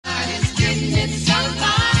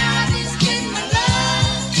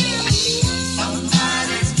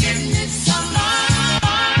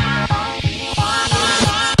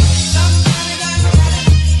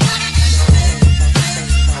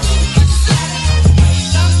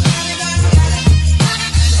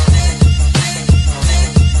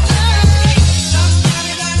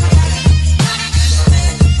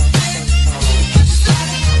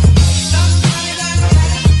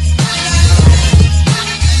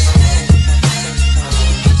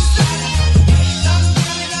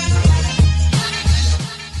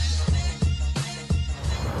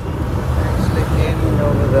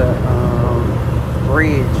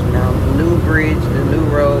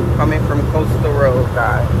Coastal Road,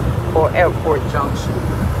 guys, or Airport Junction.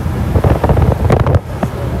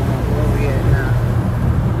 Where we at now?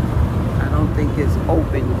 I don't think it's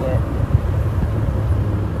open yet.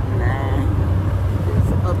 Nah,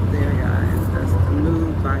 it's up there, guys. That's the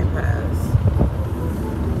new bypass.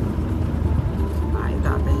 I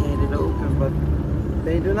thought they had it open, but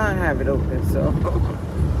they do not have it open, so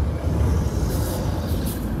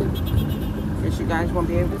I guess you guys won't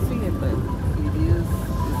be able to see it, but it is.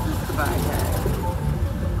 This is the bypass.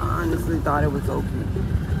 I honestly thought it was open.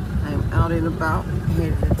 I am out and about,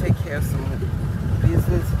 headed to take care of some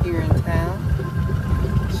business here in town.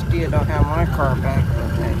 Still don't have my car back,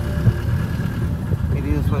 but hey, it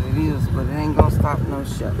is what it is, but it ain't gonna stop no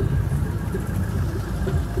show.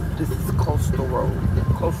 This is Coastal Road.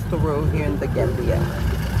 Coastal Road here in the Gambia.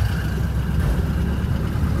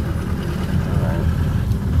 Alright.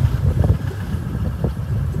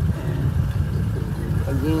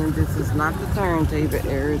 Again, this is not the turntable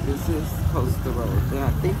area. This is Coastal Road.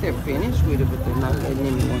 I think they're finished with it, but they're not letting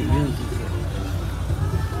anyone use it yet.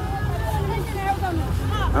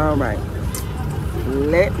 Alright.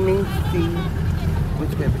 Let me see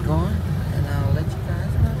which way we're going, and I'll let you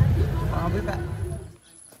guys know. I'll be back.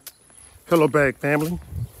 Hello back, family.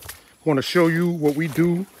 Want to show you what we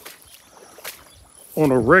do on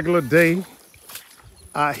a regular day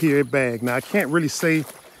out here at Bag. Now I can't really say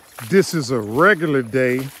this is a regular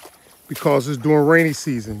day because it's during rainy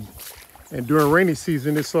season, and during rainy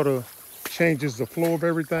season it sort of changes the flow of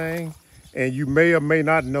everything, and you may or may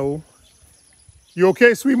not know. You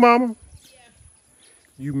okay, sweet mama? Yeah.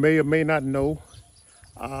 You may or may not know.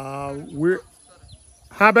 We're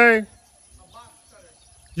hi, babe.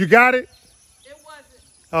 You got it?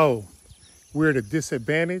 Oh, we're at a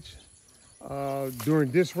disadvantage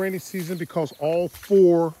during this rainy season because all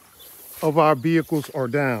 4 of our vehicles are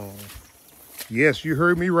down. Yes, you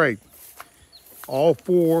heard me right. All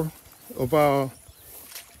 4 of our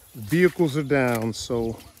vehicles are down.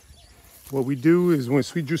 So what we do is when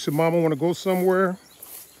Sweet Juicy Mama want to go somewhere,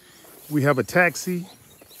 we have a taxi,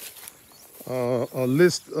 a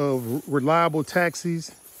list of reliable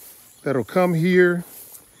taxis that'll come here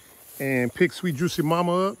and pick Sweet Juicy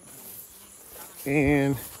Mama up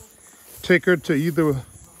and take her to either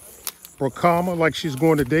Bracama, like she's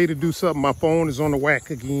going today to do something. My phone is on the whack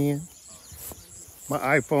again, my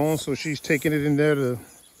iPhone, so she's taking it in there to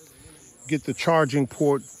get the charging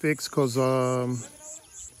port fixed because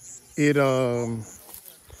it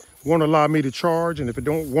won't allow me to charge, and if it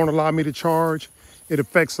won't allow me to charge, it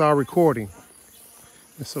affects our recording.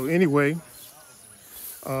 And so anyway,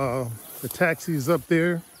 the taxi is up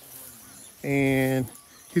there, and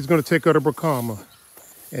he's going to take her to Bracama.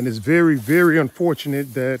 And it's very, very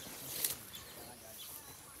unfortunate that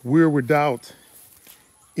we're without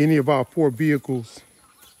any of our 4 vehicles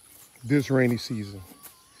this rainy season.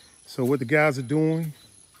 So what the guys are doing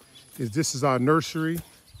is this is our nursery.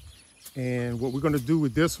 And what we're going to do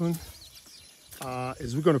with this one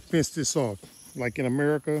is we're going to fence this off. Like in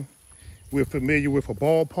America, we're familiar with a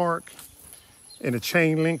ballpark and a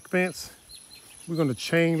chain link fence. We're going to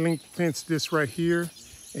chain link fence this right here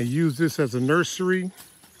and use this as a nursery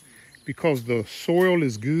because the soil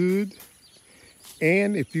is good.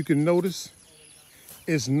 And if you can notice,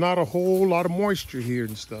 it's not a whole lot of moisture here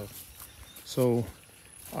and stuff. So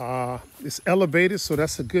it's elevated, so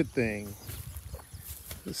that's a good thing.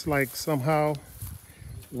 It's like somehow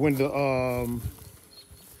when the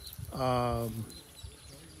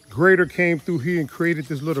grader came through here and created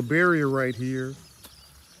this little barrier right here,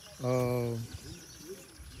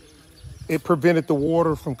 it prevented the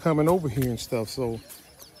water from coming over here and stuff. So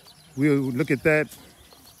we'll look at that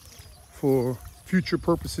for future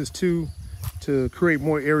purposes too, to create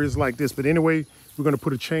more areas like this. But anyway, we're going to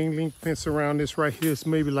put a chain link fence around this right here. It's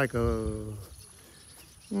maybe like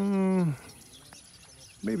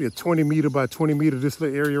maybe a 20 meter by 20 meter, this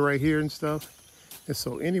little area right here and stuff. And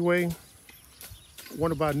so anyway,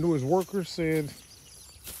 one of our newest workers said,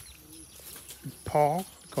 Paul,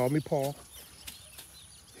 called me Paul.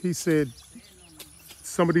 He said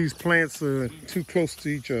some of these plants are too close to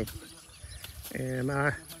each other. And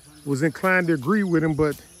I was inclined to agree with him,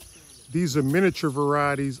 but these are miniature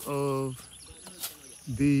varieties of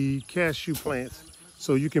the cashew plants.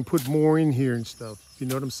 So you can put more in here and stuff. You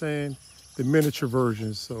know what I'm saying? The miniature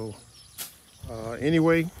versions. So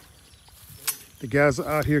anyway, the guys are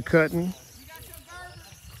out here cutting.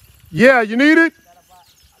 Yeah, you need it?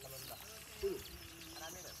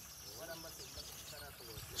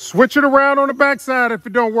 Switch it around on the backside if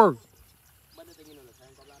it don't work.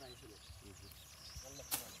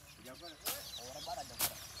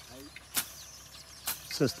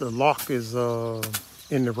 Since the lock is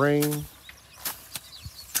in the rain,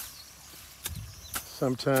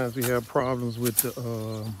 Sometimes we have problems with the,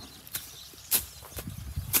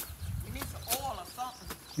 You need some oil or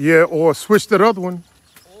something. yeah, or switch that other one.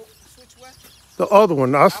 Oh, switch what? The other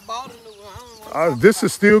one. I bought a new one. I don't want to This talk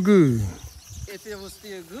is still good. about it. If it was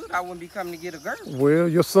still good, I wouldn't be coming to get a girdle. Well,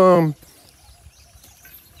 your son,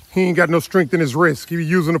 he ain't got no strength in his wrist. He be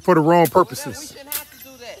using it for the wrong Well, then we purposes. shouldn't have to do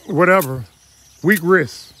that. Whatever. Weak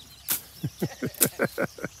wrist.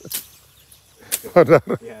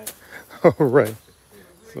 Yeah. All right.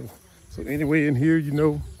 So anyway, in here, you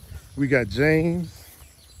know, we got James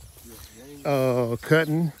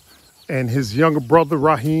cutting and his younger brother,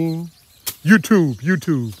 Raheem.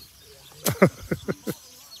 YouTube.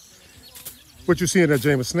 What you seeing there,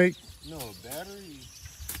 James? A snake? No, battery.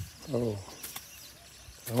 Oh.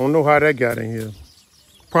 I don't know how that got in here.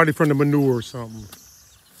 Probably from the manure or something.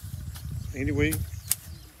 Anyway,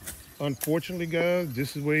 unfortunately, guys,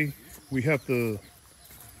 this is the way we have to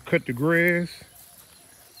cut the grass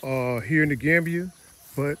here in the Gambia.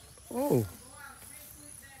 But, oh.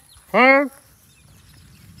 Huh?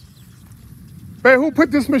 Hey, who put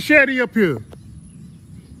this machete up here?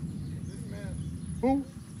 Who?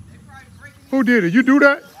 Who did it? You do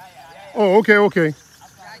that? Oh, okay. Yeah.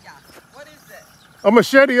 What is that? A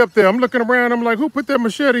machete up there. I'm looking around. I'm like, who put that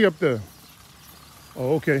machete up there?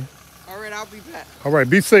 Oh, okay. All right, I'll be back. All right,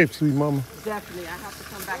 be safe, sweet mama. Definitely, I have to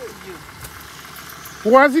come back to you.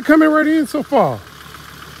 Why is he coming right in so far? So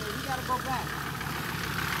we gotta go back.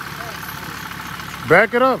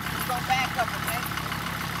 Back it up. Go back up, okay?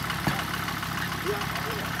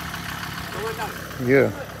 Yeah.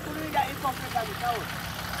 Who do you got? It's gonna fit by the door.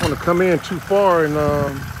 I want to come in too far and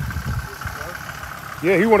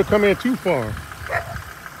yeah, he want to come in too far.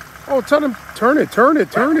 Oh, tell him turn it.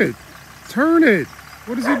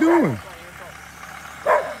 What is he doing?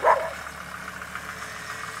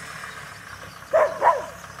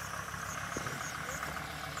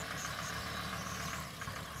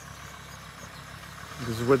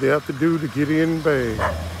 This is what they have to do to get in bag.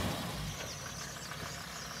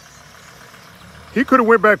 He could have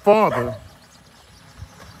went back farther.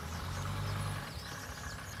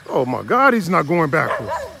 Oh my God, he's not going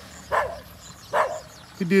backwards.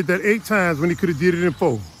 He did that 8 times when he could have did it in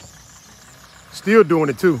 4. Still doing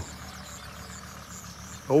it too.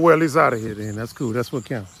 Oh well, he's out of here then. That's cool. That's what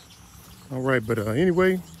counts. All right, but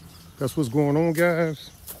anyway, that's what's going on,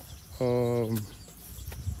 guys.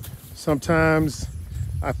 Sometimes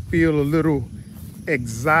I feel a little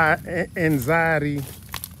anxiety.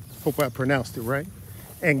 Hope I pronounced it right.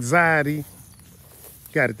 Anxiety.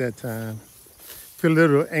 Got it that time. Feel a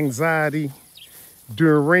little anxiety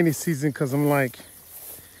during rainy season because I'm like,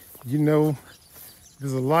 you know,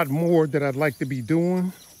 there's a lot more that I'd like to be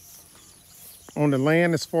doing on the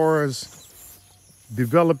land as far as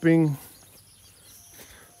developing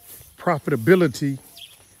profitability,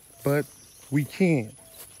 but we can't.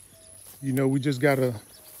 You know, we just gotta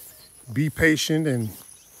be patient and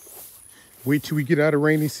wait till we get out of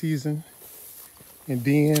rainy season and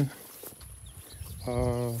then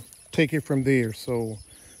take it from there. So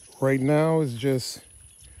right now it's just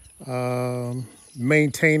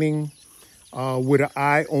maintaining with an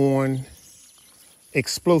eye on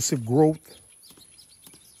explosive growth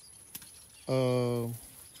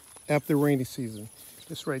after rainy season.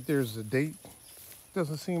 This right there is the date.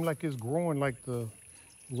 Doesn't seem like it's growing like the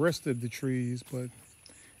rest of the trees, but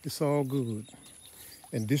it's all good.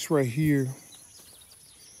 And this right here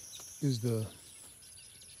is the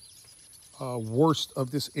worst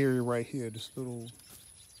of this area right here, this little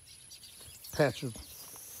patch of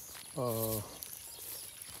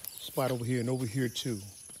spot over here and over here too.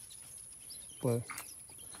 But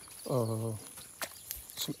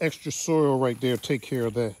some extra soil right there, take care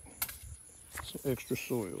of that. Some extra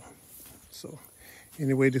soil. So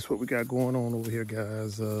anyway, this is what we got going on over here,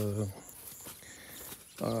 guys.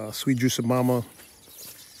 Sweet Juicy Mama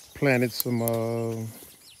planted some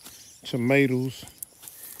tomatoes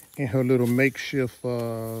in her little makeshift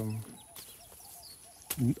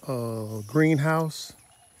greenhouse.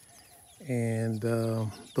 And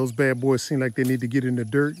those bad boys seem like they need to get in the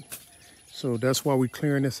dirt. So that's why we're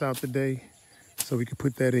clearing this out today, so we can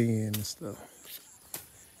put that in and stuff.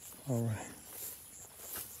 All right.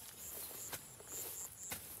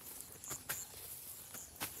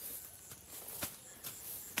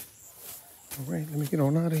 All right, let me get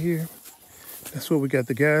on out of here. That's what we got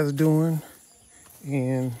the guys doing.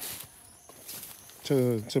 And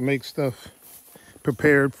to make stuff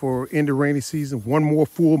prepared for end of rainy season. One more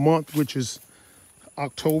full month, which is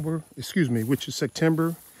which is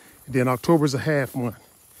September. And then October's a half month.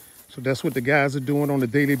 So that's what the guys are doing on a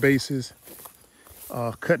daily basis.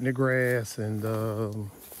 Cutting the grass and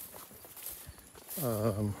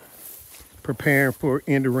preparing for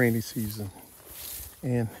end of rainy season.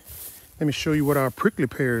 And let me show you what our prickly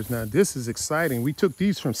pears. Now this is exciting. We took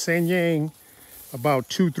these from Sanyang about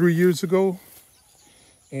 2-3 years ago,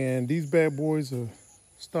 and these bad boys are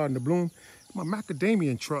starting to bloom. My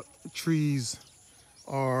macadamia trees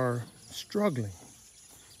are struggling.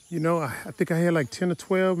 You know, I think I had like 10 or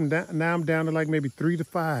 12, and now I'm down to like maybe 3 to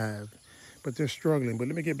 5, but they're struggling. But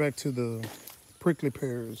let me get back to the prickly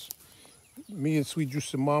pears. Me and Sweet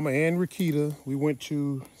Juicy Mama and Rakita, we went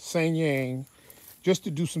to Sanyang just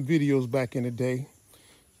to do some videos back in the day.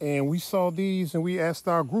 And we saw these and we asked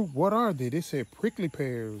our group, what are they? They said prickly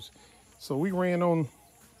pears. So we ran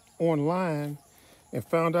online and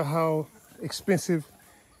found out how expensive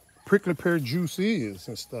prickly pear juice is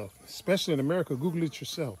and stuff, especially in America. Google it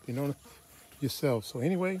yourself, yourself. So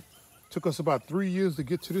anyway, took us about 3 years to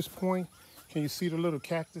get to this point. Can you see the little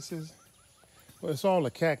cactuses? Well, it's all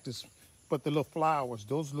a cactus, but the little flowers,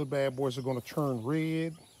 those little bad boys are gonna turn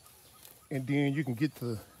red, and then you can get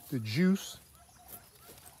the juice,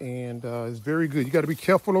 and it's very good. You gotta be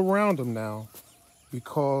careful around them now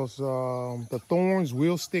because the thorns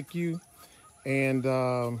will stick you, and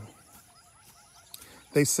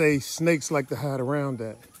they say snakes like to hide around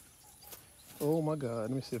that. Oh my God,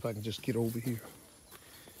 let me see if I can just get over here.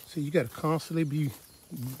 See, you gotta constantly be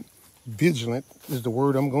vigilant is the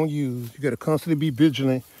word I'm gonna use. You gotta constantly be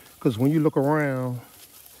vigilant because when you look around,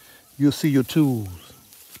 you'll see your tools.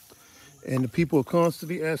 And the people are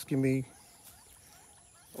constantly asking me,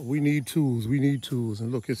 we need tools, we need tools.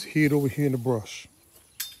 And look, it's hid over here in the brush.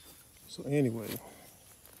 So anyway,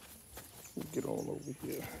 we'll get on over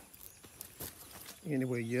here.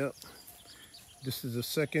 Anyway, yep. This is the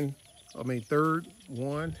third,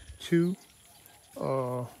 1, 2.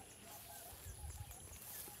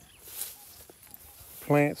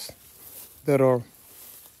 Plants that are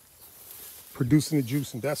producing the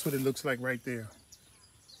juice, and that's what it looks like right there.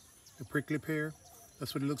 The prickly pear,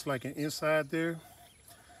 that's what it looks like. And inside there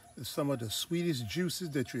is some of the sweetest juices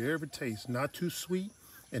that you ever taste. Not too sweet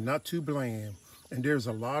and not too bland. And there's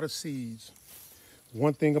a lot of seeds.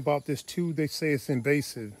 One thing about this too, they say it's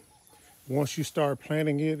invasive. Once you start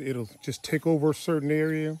planting it, it'll just take over a certain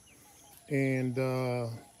area, and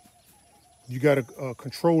you got to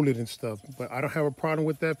control it and stuff. But I don't have a problem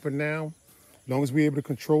with that for now. As long as we're able to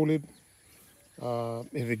control it.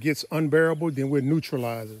 If it gets unbearable, then we'll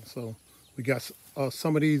neutralize it. So we got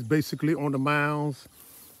some of these basically on the mounds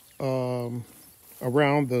around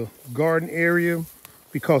the garden area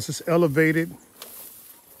because it's elevated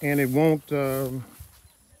and it won't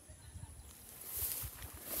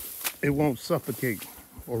suffocate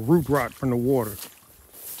or root rot from the water.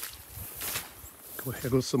 Go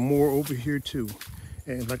ahead, go some more over here too.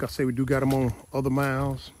 And like I say, we do got them on other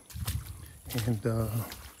mounds. And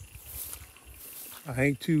I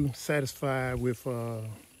ain't too satisfied with our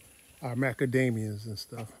macadamias and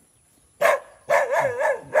stuff.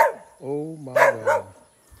 Oh my God.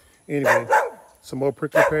 Anyway, some more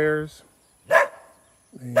prickly pears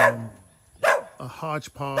and a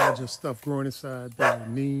hodgepodge of stuff growing inside there.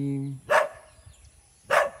 Neem.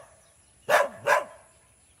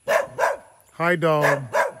 Hi, dog.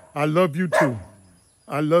 I love you too.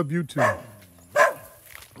 I love you too.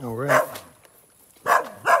 All right.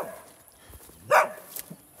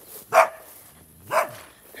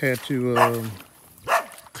 Had to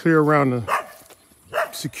clear around the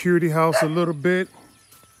security house a little bit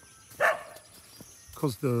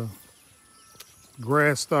because the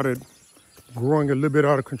grass started growing a little bit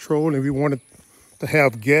out of control, and we wanted to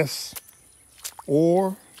have guests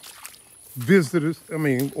or visitors,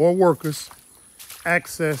 or workers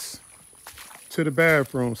access to the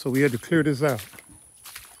bathroom. So we had to clear this out.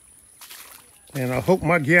 And I hope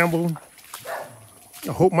my gamble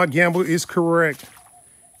is correct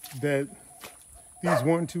that these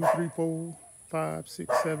 1, 2, 3, 4, 5,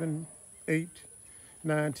 6, 7, 8,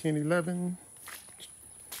 9, 10, 11,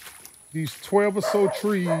 these 12 or so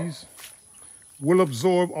trees will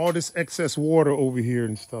absorb all this excess water over here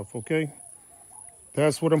and stuff, okay?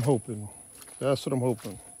 That's what I'm hoping. That's what I'm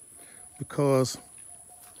hoping. Because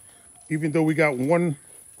even though we got 1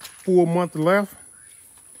 full month left,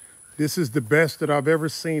 this is the best that I've ever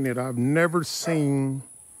seen it. I've never seen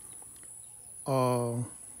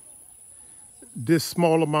this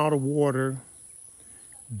small amount of water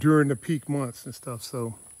during the peak months and stuff.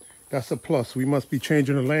 So that's a plus. We must be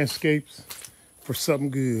changing the landscapes for something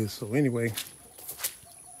good. So anyway,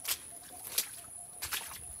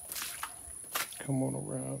 come on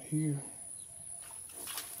around here.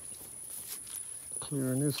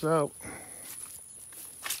 Clearing this out.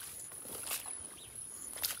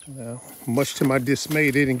 Now, much to my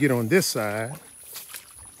dismay, they didn't get on this side.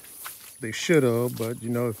 They should have, but you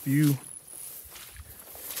know, if you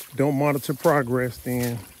don't monitor progress,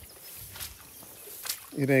 then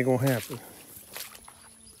it ain't gonna happen.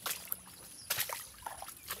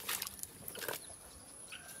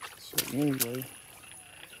 So anyway,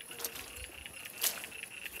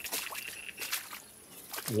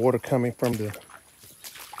 water coming from the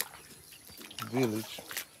village.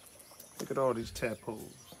 Look at all these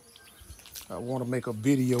tadpoles. I want to make a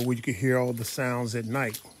video where you can hear all the sounds at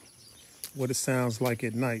night. What it sounds like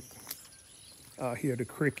at night. I hear the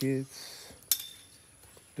crickets,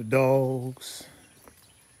 the dogs,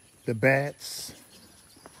 the bats,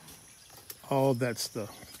 all that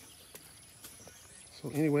stuff. So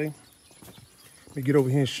anyway, let me get over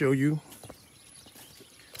here and show you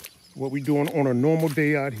what we're doing on a normal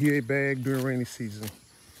day out here at Bag during rainy season.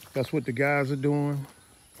 That's what the guys are doing.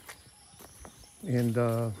 And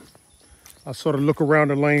I sort of look around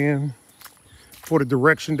the land for the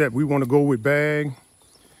direction that we want to go with Bag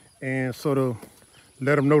and sort of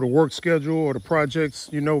let them know the work schedule or the projects,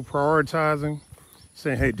 you know, prioritizing,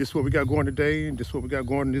 saying, hey, this is what we got going today and this is what we got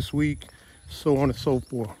going this week, so on and so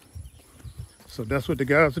forth. So that's what the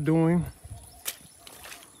guys are doing.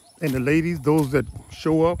 And the ladies, those that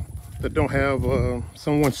show up, that don't have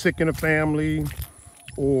someone sick in the family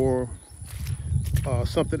or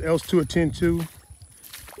something else to attend to,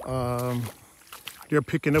 they're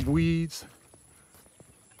picking up weeds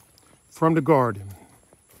from the garden.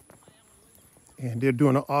 And they're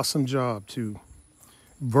doing an awesome job too,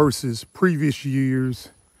 versus previous years.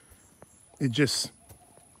 It just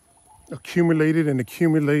accumulated and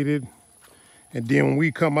accumulated. And then when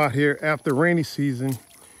we come out here after rainy season,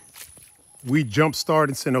 we jump start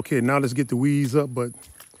and saying, okay, now let's get the weeds up. But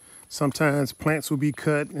sometimes plants will be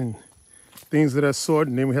cut and things of that sort,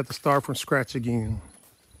 and then we have to start from scratch again.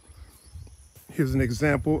 Here's an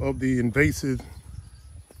example of the invasive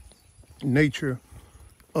nature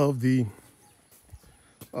of the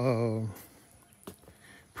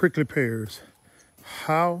prickly pears.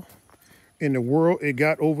 How in the world it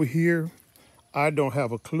got over here, I don't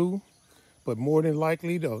have a clue, but more than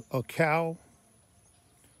likely a cow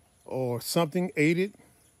or something ate it,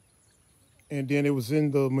 and then it was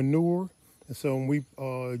in the manure. And so when we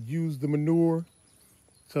used the manure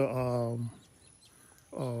to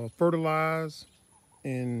fertilize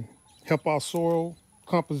and help our soil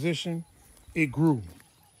composition, it grew.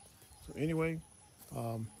 So anyway,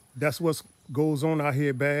 that's what goes on out here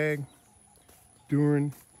at Bag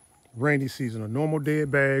during rainy season, a normal day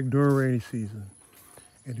at Bag during rainy season.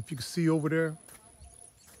 And if you can see over there,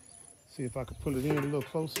 see if I can pull it in a little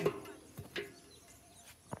closer.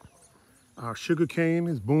 Our sugar cane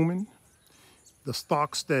is booming. The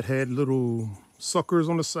stalks that had little suckers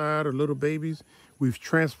on the side or little babies, we've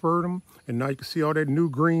transferred them, and now you can see all that new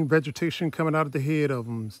green vegetation coming out of the head of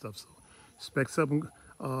them and stuff. So expect something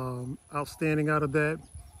outstanding out of that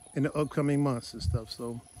in the upcoming months and stuff.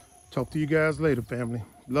 So talk to you guys later, family.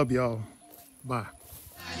 Love y'all. Bye.